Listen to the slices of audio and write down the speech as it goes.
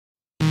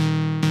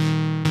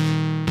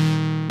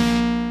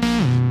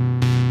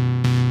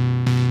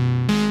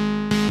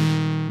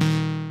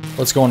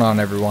What's going on,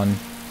 everyone?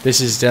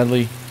 This is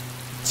Deadly.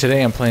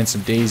 Today I'm playing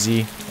some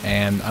DayZ,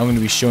 and I'm going to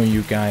be showing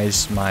you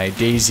guys my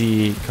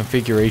DayZ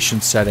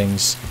configuration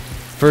settings.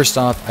 First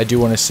off, I do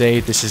want to say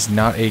this is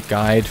not a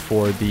guide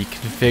for the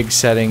config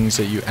settings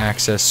that you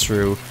access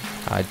through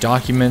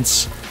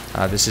documents.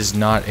 This is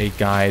not a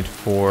guide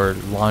for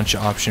launch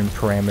option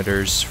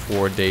parameters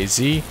for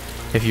DayZ.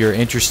 If you're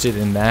interested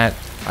in that,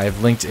 I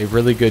have linked a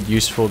really good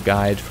useful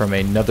guide from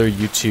another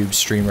YouTube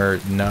streamer,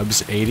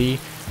 Nubs80,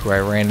 who I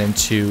ran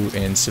into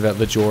in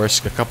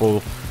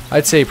Svetligorsk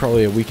I'd say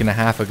probably a week and a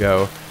half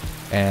ago.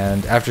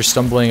 And after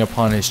stumbling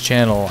upon his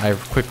channel, I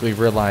quickly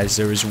realized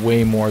there was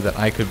way more that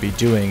I could be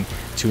doing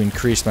to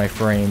increase my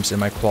frames and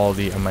my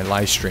quality on my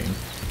live stream.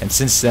 And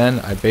since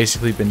then, I've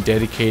basically been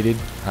dedicated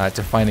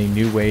to finding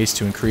new ways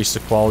to increase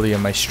the quality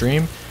of my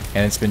stream,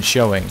 and it's been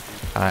showing.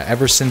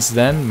 Ever since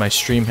then, my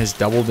stream has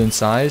doubled in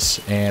size,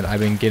 and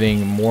I've been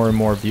getting more and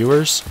more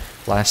viewers.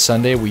 Last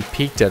Sunday, we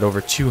peaked at over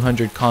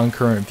 200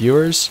 concurrent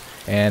viewers,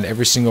 and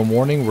every single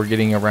morning, we're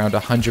getting around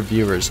 100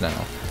 viewers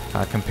now,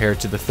 compared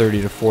to the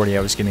 30 to 40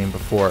 I was getting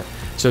before.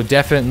 So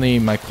definitely,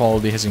 my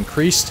quality has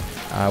increased,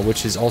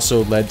 which has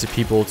also led to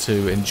people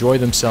to enjoy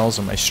themselves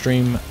on my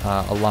stream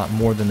a lot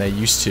more than they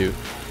used to.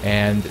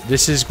 And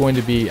this is going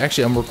to be,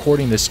 actually, I'm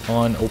recording this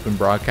on Open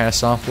Broadcast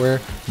Software,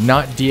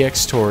 not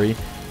Dxtory.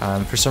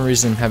 For some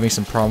reason, I'm having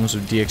some problems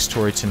with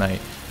Dxtory tonight.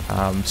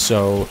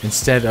 So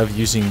instead of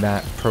using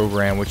that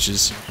program, which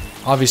is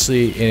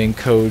obviously it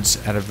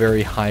encodes at a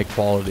very high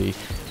quality,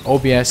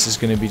 OBS is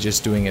going to be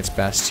just doing its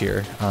best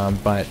here.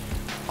 But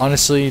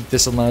honestly,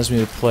 this allows me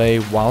to play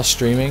while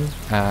streaming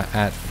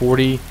at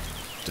 40,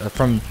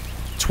 from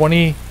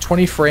 20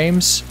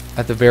 frames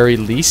at the very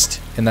least,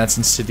 and that's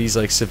in cities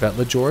like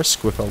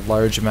Svetligorsk with a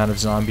large amount of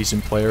zombies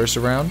and players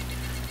around.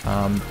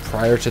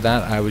 Prior to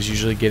that, I was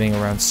usually getting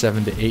around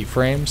 7 to 8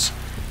 frames,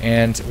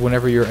 and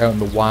whenever you're out in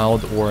the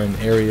wild or in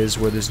areas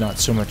where there's not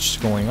so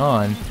much going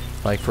on,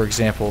 like for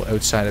example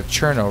outside of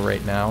Cherno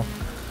right now,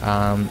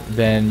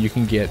 then you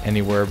can get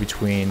anywhere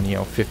between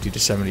 50 to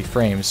 70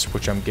 frames,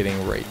 which I'm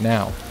getting right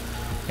now,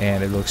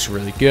 and it looks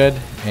really good,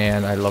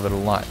 and I love it a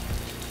lot.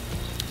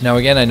 Now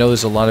again, I know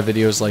there's a lot of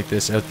videos like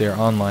this out there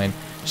online,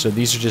 so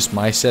these are just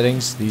my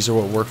settings. These are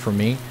what work for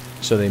me,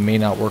 so they may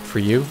not work for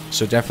you.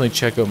 So definitely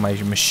check out my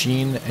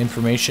machine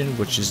information,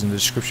 which is in the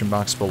description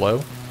box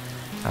below.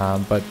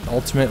 But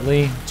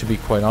ultimately, to be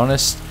quite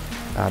honest,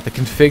 the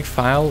config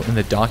file in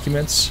the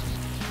documents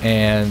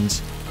and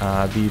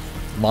the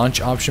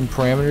launch option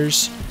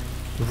parameters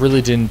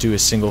really didn't do a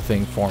single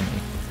thing for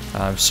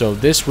me. So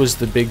this was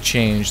the big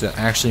change that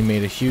actually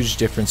made a huge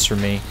difference for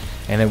me,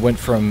 and it went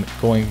from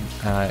going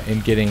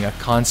and getting a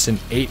constant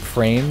 8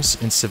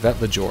 frames in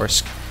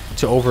Svetligorsk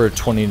to over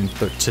 20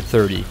 to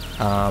 30,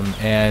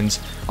 and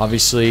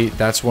obviously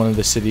that's one of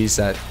the cities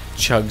that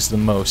chugs the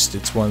most.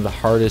 It's one of the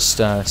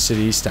hardest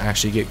cities to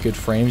actually get good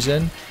frames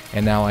in,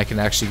 and now I can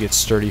actually get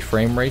sturdy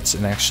frame rates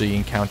and actually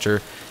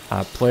encounter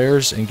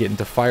players and get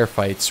into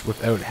firefights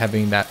without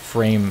having that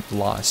frame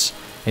loss.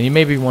 And you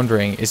may be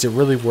wondering, is it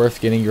really worth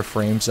getting your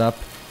frames up?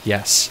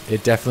 Yes,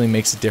 it definitely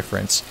makes a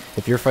difference.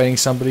 If you're fighting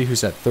somebody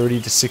who's at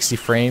 30 to 60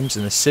 frames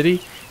in the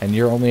city and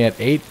you're only at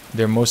 8,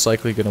 they're most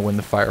likely going to win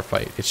the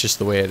firefight. It's just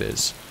the way it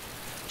is.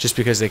 Just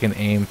because they can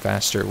aim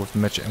faster with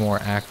much more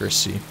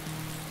accuracy.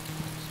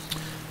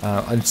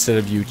 Instead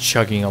of you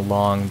chugging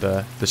along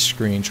the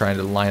screen trying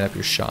to line up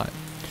your shot.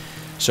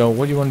 So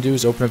what you want to do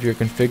is open up your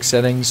config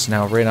settings.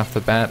 Now right off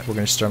the bat, we're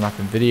going to start off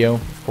in video,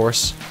 of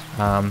course.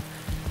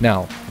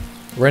 Now,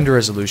 render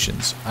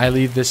resolutions. I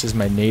leave this as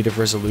my native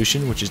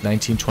resolution, which is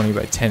 1920 by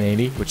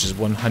 1080, which is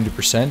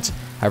 100%.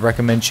 I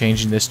recommend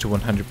changing this to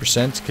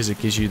 100% because it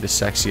gives you the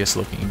sexiest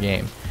looking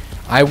game.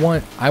 I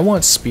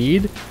want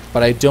speed,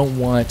 but I don't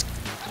want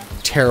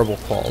terrible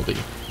quality.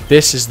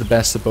 This is the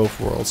best of both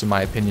worlds in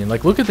my opinion.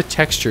 Like, look at the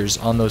textures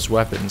on those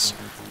weapons.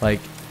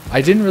 Like,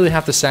 I didn't really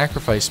have to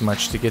sacrifice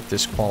much to get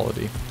this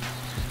quality.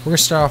 We're going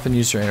to start off in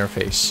user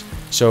interface.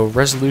 So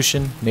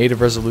resolution, native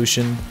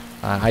resolution,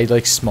 I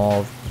like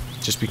small,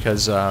 just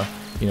because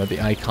the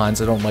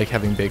icons, I don't like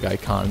having big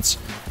icons.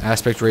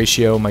 Aspect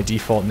ratio, my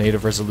default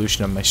native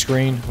resolution of my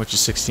screen, which is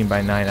 16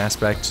 by 9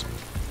 aspect.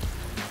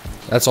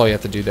 That's all you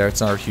have to do there.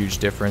 It's not a huge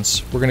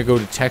difference. We're going to go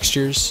to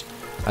textures.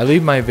 I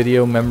leave my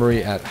video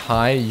memory at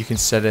high. You can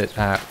set it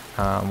at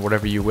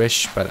whatever you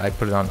wish, but I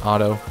put it on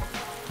auto.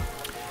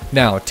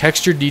 Now,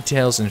 texture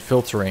details and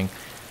filtering.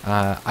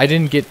 I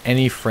didn't get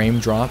any frame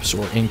drops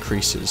or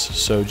increases,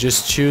 so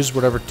just choose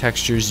whatever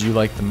textures you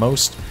like the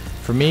most.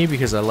 For me,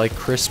 because I like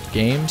crisp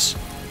games,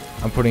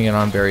 I'm putting it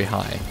on very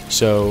high.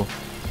 So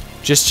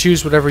just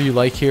choose whatever you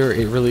like here.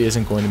 It really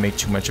isn't going to make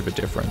too much of a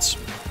difference.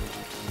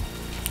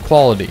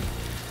 Quality.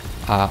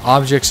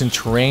 Objects and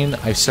terrain,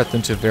 I've set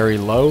them to very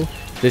low.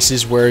 This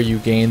is where you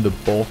gain the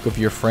bulk of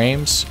your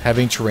frames.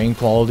 Having terrain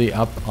quality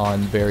up on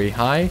very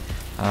high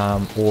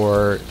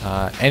or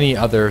any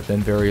other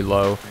than very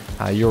low,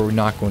 you're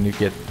not going to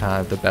get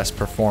the best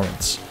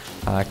performance.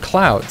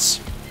 Clouds.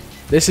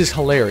 This is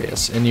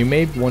hilarious, and you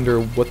may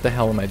wonder, what the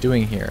hell am I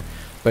doing here?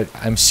 but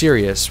I'm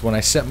serious. When I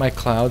set my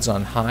clouds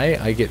on high,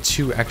 I get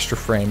 2 extra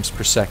frames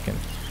per second.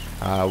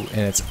 And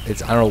it's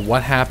I don't know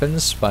what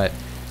happens, but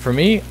for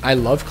me, I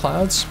love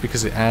clouds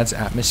because it adds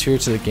atmosphere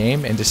to the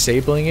game, and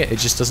disabling it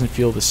just doesn't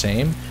feel the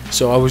same.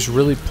 So I was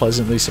really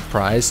pleasantly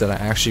surprised that I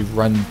actually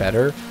run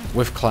better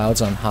with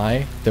clouds on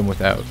high than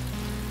without.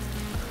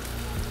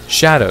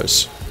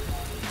 Shadows.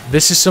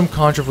 This is some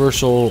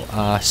controversial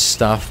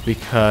stuff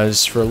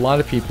because for a lot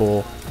of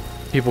people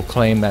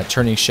claim that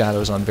turning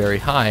shadows on very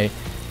high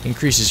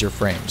increases your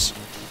frames.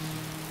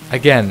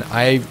 Again,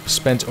 I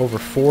spent over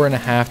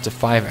 4.5 to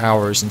 5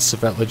 hours in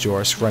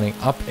Svetlogorsk running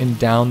up and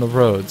down the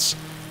roads,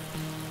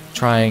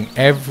 trying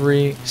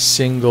every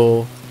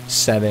single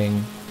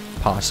setting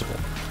possible,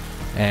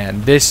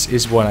 and this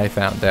is what I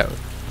found out.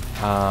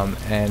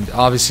 And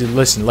obviously,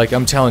 listen, like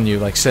I'm telling you,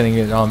 like setting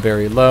it on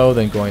very low,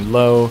 then going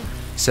low,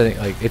 setting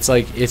it's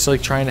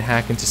like trying to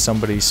hack into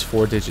somebody's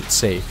 4-digit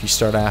safe. You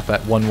start off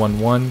at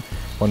 111,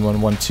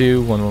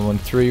 1112,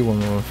 1113,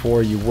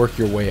 1114. You work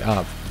your way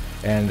up,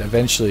 and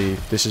eventually,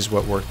 this is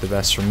what worked the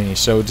best for me.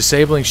 So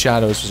disabling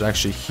shadows was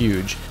actually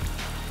huge.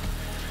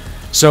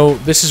 So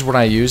this is what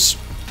I use.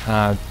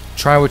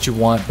 Try what you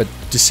want, but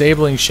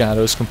disabling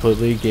shadows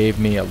completely gave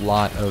me a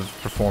lot of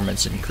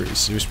performance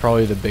increase. It was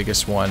probably the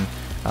biggest one,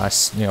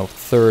 you know,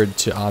 third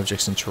to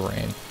objects and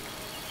terrain.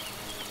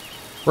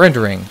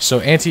 Rendering. So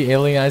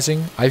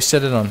anti-aliasing, I've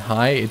set it on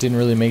high. It didn't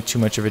really make too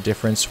much of a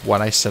difference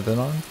what I set it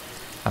on.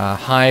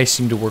 High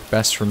seemed to work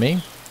best for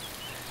me.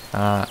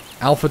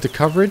 Alpha to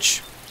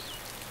coverage.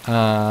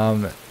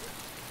 I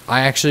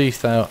actually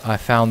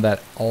found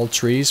that all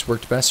trees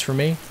worked best for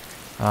me.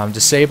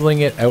 Disabling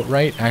it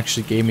outright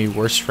actually gave me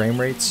worse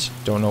frame rates.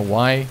 Don't know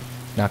why.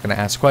 Not going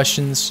to ask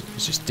questions. It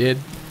just did.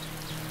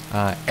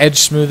 Edge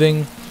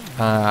smoothing.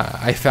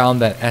 I found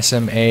that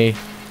SMAA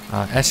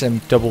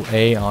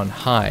on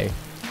high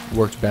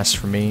worked best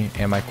for me,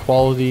 and my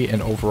quality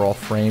and overall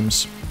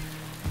frames.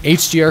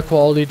 HDR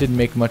quality didn't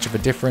make much of a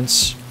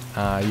difference.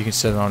 You can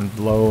set it on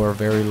low or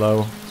very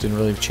low. Didn't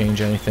really change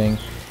anything.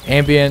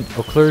 Ambient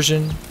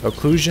occlusion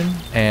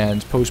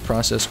and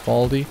post-process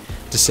quality.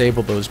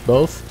 Disable those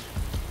both.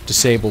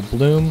 Disable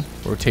bloom,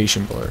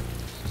 rotation blur.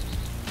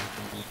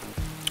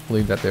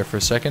 Leave that there for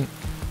a second.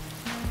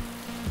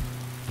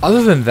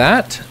 Other than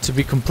that, to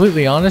be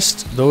completely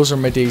honest, those are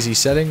my DayZ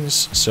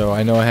settings. So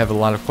I know I have a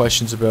lot of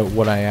questions about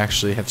what I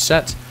actually have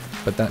set,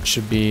 but that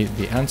should be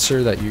the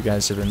answer that you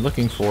guys have been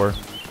looking for.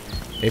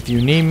 If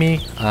you need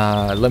me,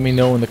 let me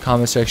know in the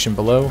comment section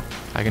below.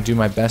 I can do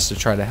my best to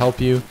try to help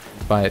you,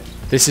 but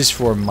this is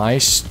for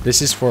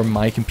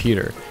my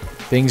computer.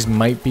 Things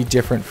might be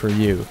different for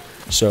you.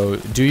 So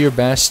do your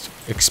best,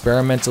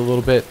 experiment a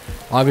little bit.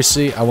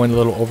 Obviously, I went a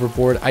little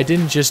overboard. I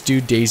didn't just do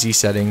DayZ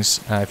settings.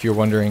 If you're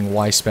wondering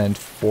why I spend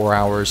 4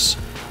 hours,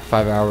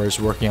 5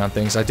 hours working on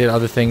things, I did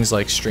other things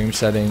like stream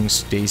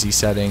settings, DayZ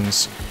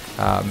settings,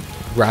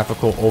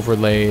 graphical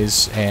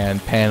overlays,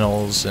 and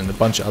panels, and a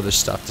bunch of other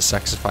stuff to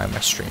sexify my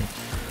stream.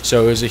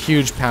 So it was a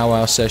huge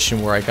powwow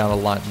session where I got a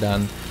lot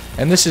done.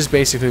 And this is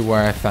basically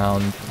where I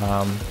found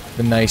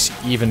the nice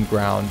even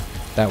ground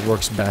that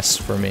works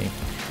best for me.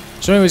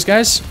 So anyways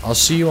guys, I'll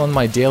see you on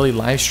my daily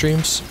live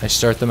streams. I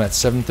start them at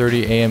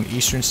 7:30 a.m.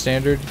 Eastern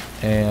Standard,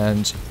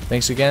 and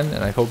thanks again,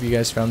 and I hope you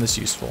guys found this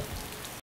useful.